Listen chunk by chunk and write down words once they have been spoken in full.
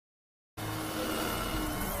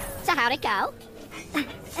So how'd it go?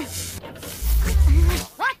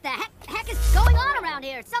 What the heck is going on around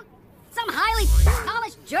here? Some highly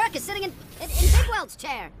polished jerk is sitting in Bigwell's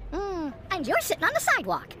chair. And you're sitting on the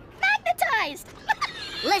sidewalk. Magnetized!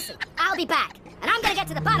 Listen, I'll be back, and I'm gonna get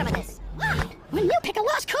to the bottom of this. When you pick a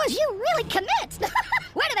lost cause, you really commit.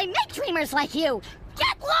 Where do they make dreamers like you?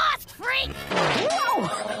 Get lost, freak! Whoa!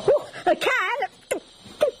 A can?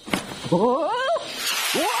 Whoa!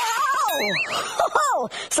 Whoa! Oh,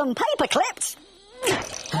 some paper clips.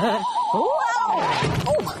 Whoa!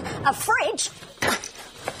 Oh, a fridge.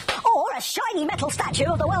 Or a shiny metal statue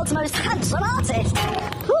of the world's most handsome artist.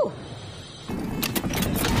 Whew.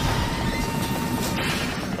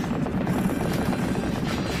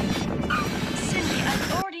 Cindy,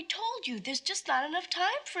 I've already told you there's just not enough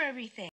time for everything.